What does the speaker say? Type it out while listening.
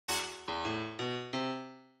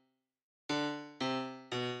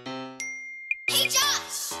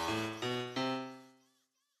Josh!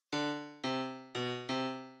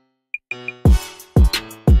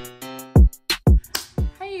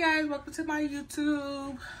 Hey you guys, welcome to my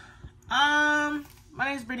YouTube. My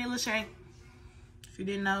name is Brittany Lachey. If you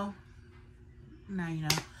didn't know, now you know.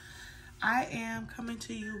 I am coming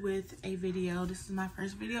to you with a video. This is my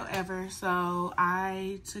first video ever, so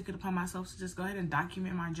I took it upon myself to just go ahead and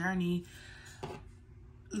document my journey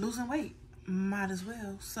losing weight. Might as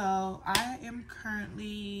well. So I am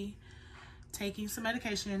currently taking some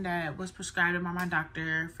medication that was prescribed by my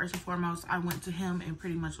doctor. First and foremost, I went to him and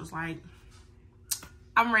pretty much was like,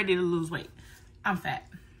 I'm ready to lose weight. I'm fat.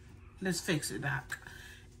 Let's fix it, doc.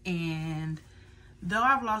 And though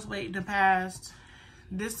I've lost weight in the past,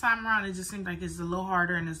 this time around it just seems like it's a little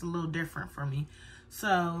harder and it's a little different for me.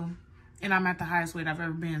 So, and I'm at the highest weight I've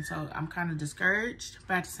ever been, so I'm kind of discouraged,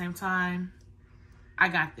 but at the same time, I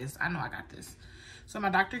got this. I know I got this. So my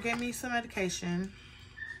doctor gave me some medication.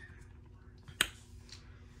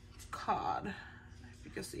 It's called, if you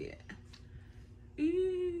can see it.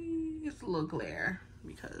 It's a little glare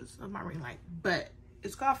because of my ring light. But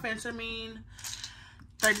it's called Phentermine,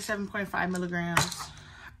 37.5 milligrams.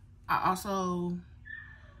 I also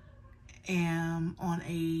am on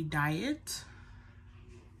a diet.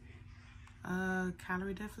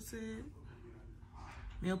 Calorie deficit,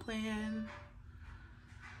 meal plan,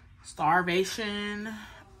 starvation,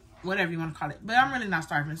 whatever you want to call it, but I'm really not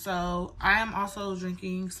starving. So I am also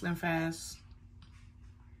drinking Slim Fast.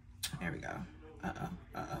 There we go.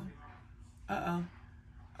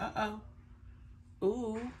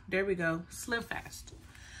 Ooh, there we go. Slim Fast.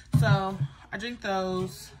 So I drink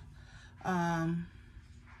those.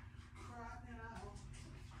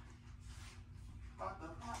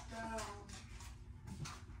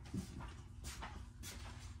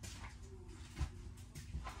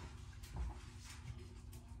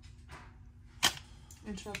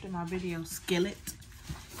 Interrupting my video skillet.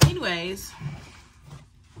 Anyways,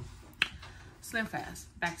 Slim Fast.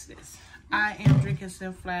 Back to this. I am drinking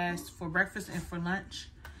Slim Fast for breakfast and for lunch,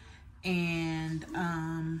 and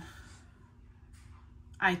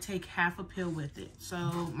I take half a pill with it. So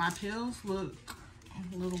my pills look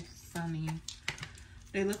a little funny.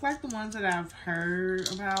 They look like the ones that I've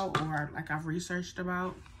heard about or like I've researched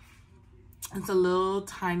about. It's a little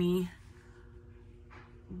tiny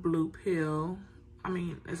blue pill. I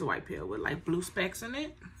mean, it's a white pill with like blue specks in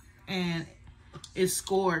it, and it's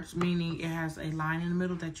scored, meaning it has a line in the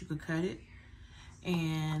middle that you could cut it.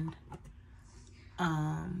 And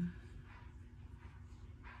I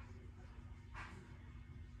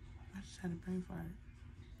just had a brain fart.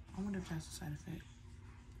 I wonder if that's a side effect.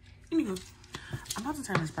 Anywho, I'm about to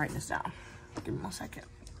turn this brightness down. Give me 1 second.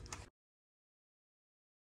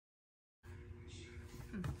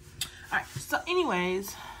 All right, so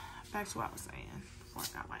anyways, back to what I was saying before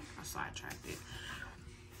I got like I sidetracked it.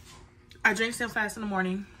 I drink Slim Fast in the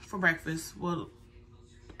morning for breakfast. Well,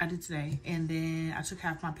 I did today, and then I took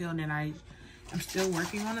half my pill, and then I am still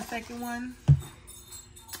working on the second one.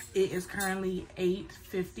 It is currently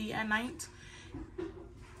 8:50 at night.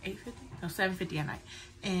 8:50? No, 7:50 at night,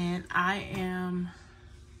 and I am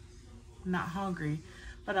not hungry,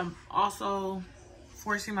 but I'm also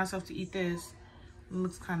forcing myself to eat this. It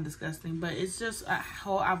looks kind of disgusting, but it's just a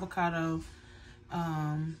whole avocado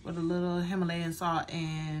with a little Himalayan salt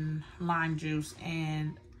and lime juice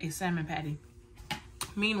and a salmon patty.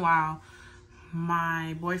 Meanwhile,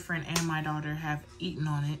 my boyfriend and my daughter have eaten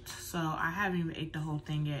on it, so I haven't even ate the whole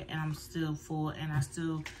thing yet, and I'm still full, and I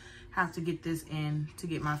still have to get this in to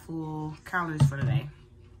get my full calories for the day.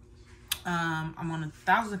 I'm on a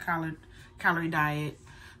 1,000 calorie diet,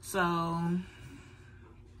 so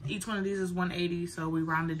each one of these is 180, so we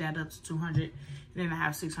rounded that up to 200, and then I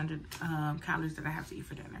have 600 calories that I have to eat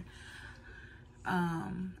for dinner.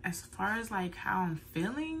 As far as like how I'm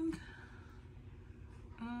feeling,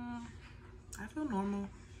 I feel normal.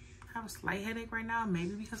 I have a slight headache right now,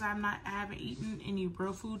 maybe because I haven't eaten any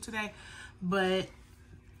real food today, but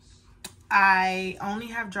I only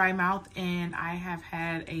have dry mouth, and I have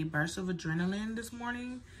had a burst of adrenaline this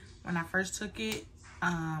morning when I first took it.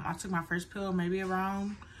 I took my first pill maybe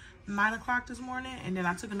around 9 o'clock this morning, and then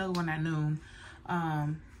I took another one at noon.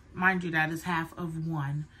 Mind you, that is half of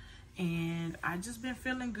one, and I just been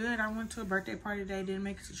feeling good. I went to a birthday party today. Didn't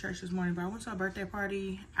make it to church this morning, but I went to a birthday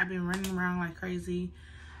party. I've been running around like crazy.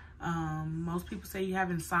 Most people say you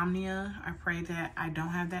have insomnia. I pray that I don't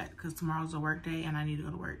have that, because tomorrow's a work day and I need to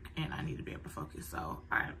go to work and I need to be able to focus, so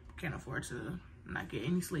I can't afford to not get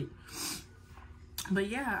any sleep. But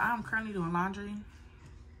yeah, I'm currently doing laundry.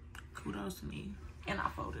 Kudos to me. And I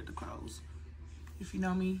folded the clothes. If you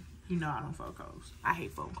know me, you know I don't fold clothes. I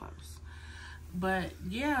hate folding clothes. But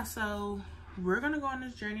yeah, so we're gonna go on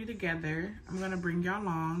this journey together. I'm gonna bring y'all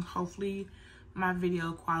along. Hopefully my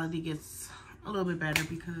video quality gets a little bit better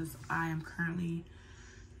because I am currently,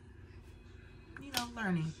 you know,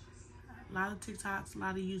 learning a lot of TikToks, a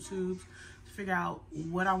lot of YouTubes to figure out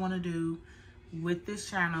what I want to do with this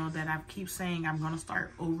channel that I keep saying I'm gonna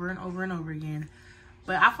start over and over and over again.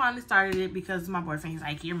 But I finally started it because my boyfriend's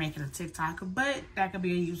like, you're making a TikTok, but that could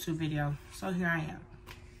be a YouTube video. So here I am,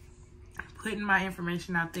 putting my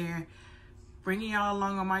information out there, bringing y'all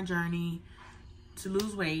along on my journey to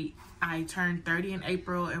lose weight. I turned 30 in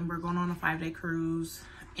April and we're going on a 5-day cruise,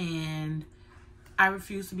 and I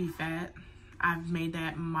refuse to be fat. I've made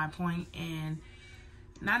that my point, and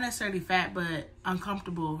not necessarily fat, but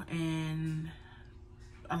uncomfortable and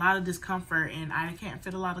a lot of discomfort, and I can't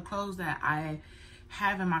fit a lot of clothes that I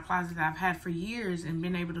have in my closet that I've had for years and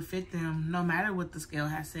been able to fit them no matter what the scale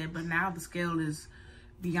has said. But now the scale is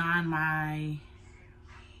beyond my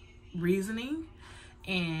reasoning,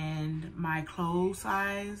 and my clothes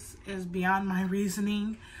size is beyond my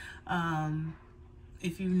reasoning.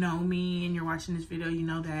 If you know me and you're watching this video, you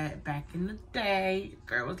know that back in the day,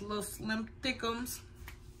 girl was a little slim thickums.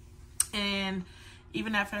 And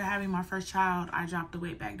even after having my first child, I dropped the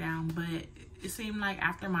weight back down. But it seemed like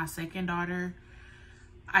after my second daughter,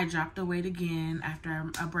 I dropped the weight again after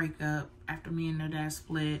a breakup, after me and her dad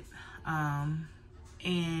split.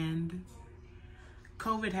 And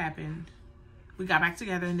COVID happened. We got back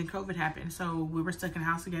together and then COVID happened. So we were stuck in the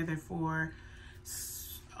house together for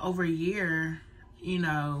over a year, you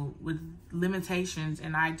know, with limitations.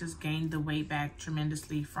 And I just gained the weight back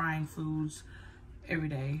tremendously, frying foods every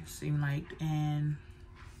day, seemed like. And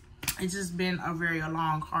it's just been a very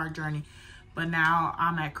long, hard journey. But now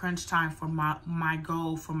I'm at crunch time for my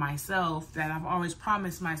goal for myself that I've always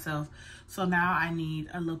promised myself. So now I need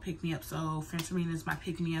a little pick-me-up. So Phentermine is my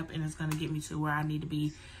pick-me-up, and it's going to get me to where I need to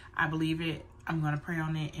be. I believe it. I'm going to pray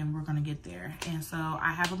on it, and we're going to get there. And so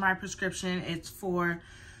I have my prescription. It's for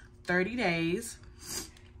 30 days.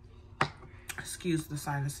 Excuse the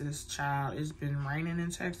sinuses, child. It's been raining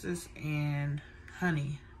in Texas, and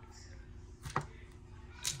honey,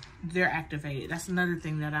 they're activated. That's another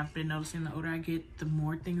thing that I've been noticing. The older I get, the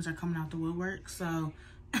more things are coming out the woodwork. So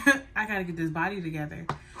I gotta get this body together.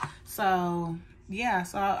 So yeah,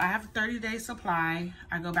 so I have a 30-day supply.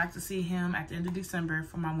 I go back to see him at the end of December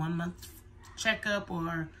for my 1-month checkup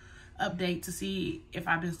or update to see if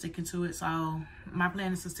I've been sticking to it. So my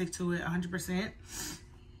plan is to stick to it 100%.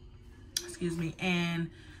 Excuse me,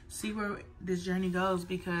 and see where this journey goes,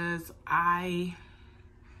 because I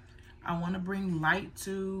want to bring light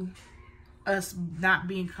to us not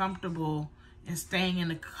being comfortable and staying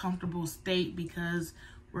in a comfortable state because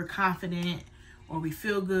we're confident or we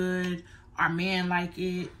feel good. Our man like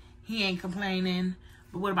it. He ain't complaining.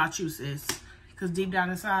 But what about you, sis? Because deep down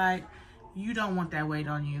inside, you don't want that weight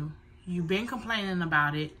on you. You've been complaining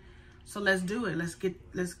about it. So let's do it. Let's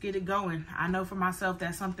get it going. I know for myself,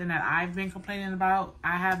 that's something that I've been complaining about.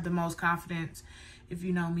 I have the most confidence. If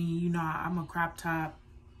you know me, you know I'm a crop top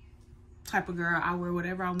type of girl. I wear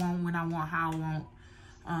whatever I want, when I want, how I want.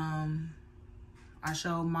 I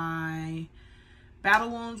show my battle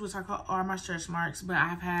wounds, which are my stretch marks, but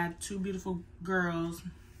I've had 2 beautiful girls,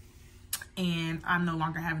 and I'm no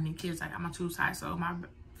longer having any kids. I got my tubes high, so my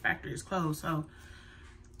factory is closed. So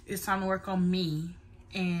it's time to work on me,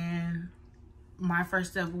 and my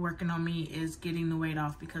first step of working on me is getting the weight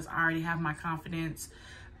off, because I already have my confidence.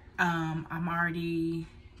 I'm already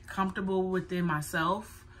comfortable within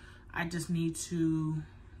myself. I just need to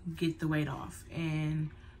get the weight off,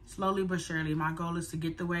 and slowly but surely, my goal is to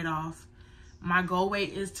get the weight off. My goal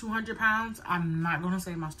weight is 200 pounds. I'm not going to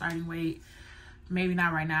say my starting weight. Maybe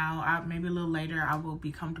not right now. Maybe a little later, I will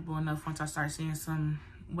be comfortable enough once I start seeing some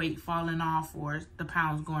weight falling off or the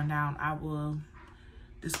pounds going down. I will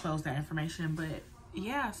disclose that information. But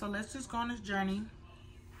yeah, so let's just go on this journey.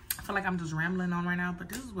 I feel like I'm just rambling on right now, but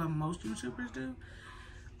this is what most YouTubers do.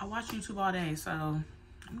 I watch YouTube all day, so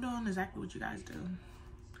I'm doing exactly what you guys do.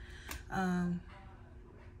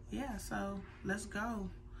 Yeah, so let's go.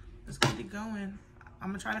 Let's get it going. I'm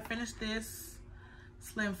gonna try to finish this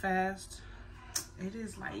Slim Fast. It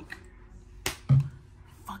is like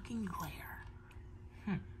fucking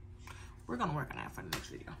glare. We're gonna work on that for the next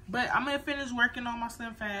video. But I'm gonna finish working on my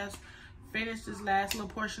Slim Fast. Finish this last little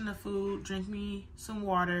portion of food. Drink me some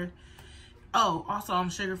water. Oh, also I'm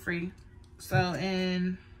sugar free. So,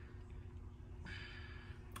 and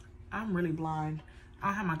I'm really blind. I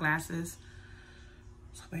don't have my glasses,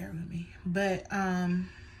 so bear with me. But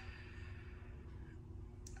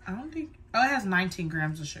I don't think, oh, it has 19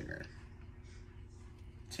 grams of sugar.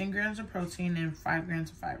 10 grams of protein, and 5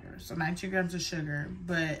 grams of fiber. So 19 grams of sugar.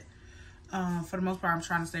 But for the most part, I'm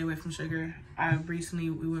trying to stay away from sugar.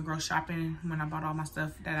 We went grocery shopping when I bought all my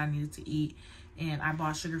stuff that I needed to eat. And I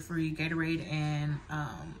bought sugar-free Gatorade and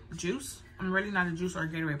juice. I'm really not a juice or a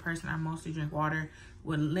Gatorade person. I mostly drink water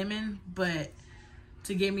with lemon. But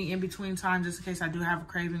to get me in between time, just in case I do have a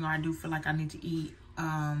craving or I do feel like I need to eat.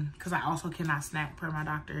 Because I also cannot snack per my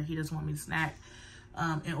doctor. He doesn't want me to snack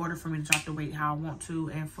in order for me to drop the weight how I want to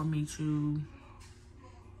and for me to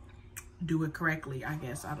do it correctly, I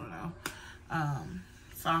guess. I don't know.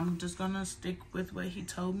 So I'm just going to stick with what he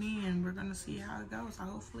told me, and we're going to see how it goes.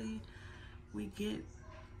 Hopefully we get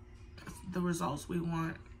the results we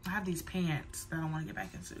want. I have these pants that I want to get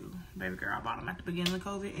back into. Baby girl, I bought them at the beginning of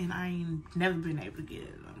COVID, and I ain't never been able to get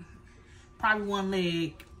in them. Probably one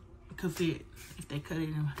leg could fit if they cut it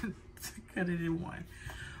in one.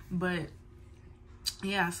 But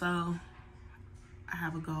yeah, so I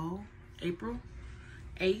have a goal. April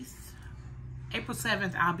 8th. April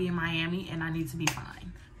 7th, I'll be in Miami, and I need to be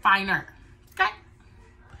finer. Okay?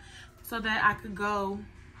 So that I could go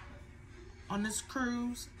on this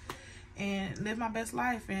cruise and live my best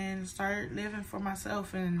life and start living for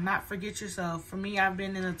myself and not forget yourself. For me, I've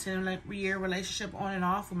been in a 10-year relationship on and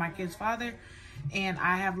off with my kid's father, and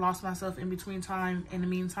I have lost myself in the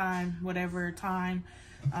meantime, whatever time,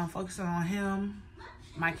 focusing on him,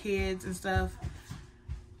 my kids and stuff.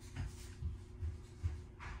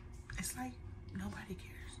 It's like nobody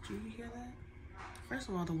cares. Do you hear that? First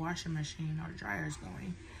of all, the washing machine or dryer is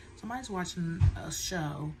going. Somebody's watching a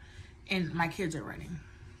show and my kids are running.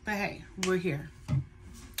 But hey, we're here.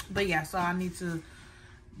 But yeah, so I need to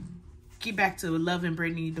get back to loving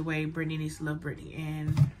Brittany the way Brittany needs to love Brittany.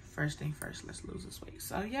 And first thing first, let's lose this weight.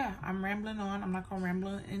 So yeah, I'm rambling on. I'm not going to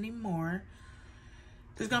ramble anymore.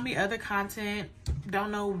 There's going to be other content.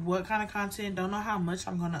 Don't know what kind of content. Don't know how much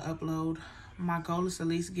I'm going to upload. My goal is to at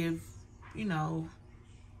least give,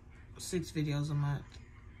 6 videos a month.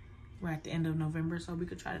 We're at the end of November, so we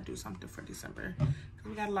could try to do something for December. Because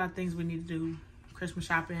we got a lot of things we need to do. Christmas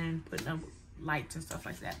shopping, putting up lights and stuff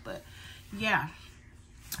like that. But yeah,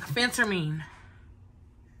 Phentermine,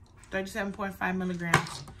 37.5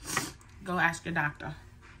 milligrams. Go ask your doctor.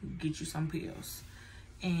 Get you some pills.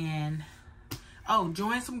 And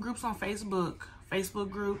join some groups on Facebook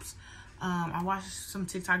groups. I watched some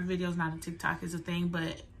TikTok videos. Not that TikTok is a thing,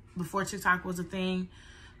 but before TikTok was a thing,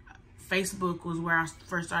 Facebook was where I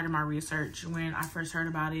first started my research when I first heard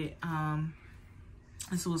about it.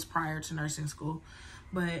 This was prior to nursing school.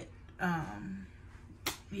 But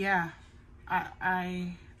yeah,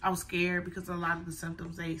 I was scared because a lot of the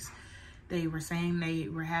symptoms they were saying they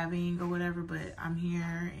were having or whatever. But I'm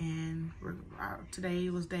here, and today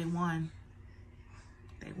was day one,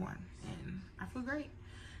 and I feel great.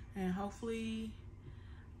 And hopefully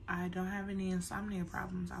I don't have any insomnia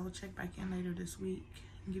problems. I will check back in later this week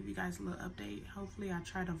and give you guys a little update. Hopefully I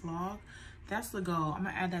try to vlog. That's the goal. I'm gonna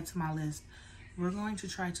add that to my list. We're going to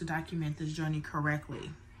try to document this journey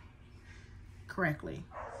correctly.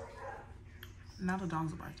 Now the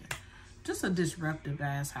dogs are barking. Just a disruptive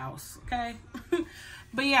ass house, okay?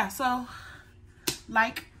 But yeah, so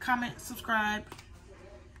like, comment, subscribe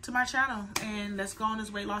to my channel, and let's go on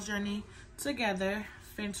this weight loss journey together.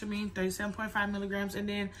 Phentermine, 37.5 milligrams, and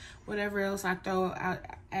then whatever else I throw out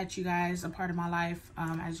at you guys, a part of my life.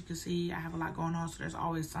 As you can see, I have a lot going on, so there's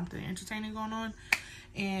always something entertaining going on.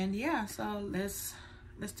 And yeah, so let's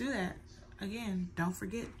do that. Again, don't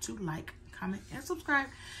forget to like, comment, and subscribe.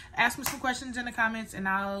 Ask me some questions in the comments, and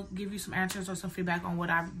I'll give you some answers or some feedback on what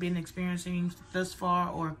I've been experiencing thus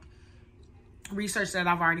far, or research that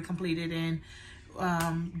I've already completed and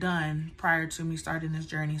done prior to me starting this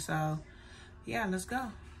journey. So yeah, let's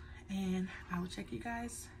go, and I will check you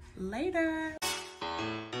guys later.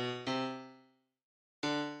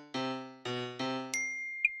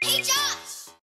 Hey, John!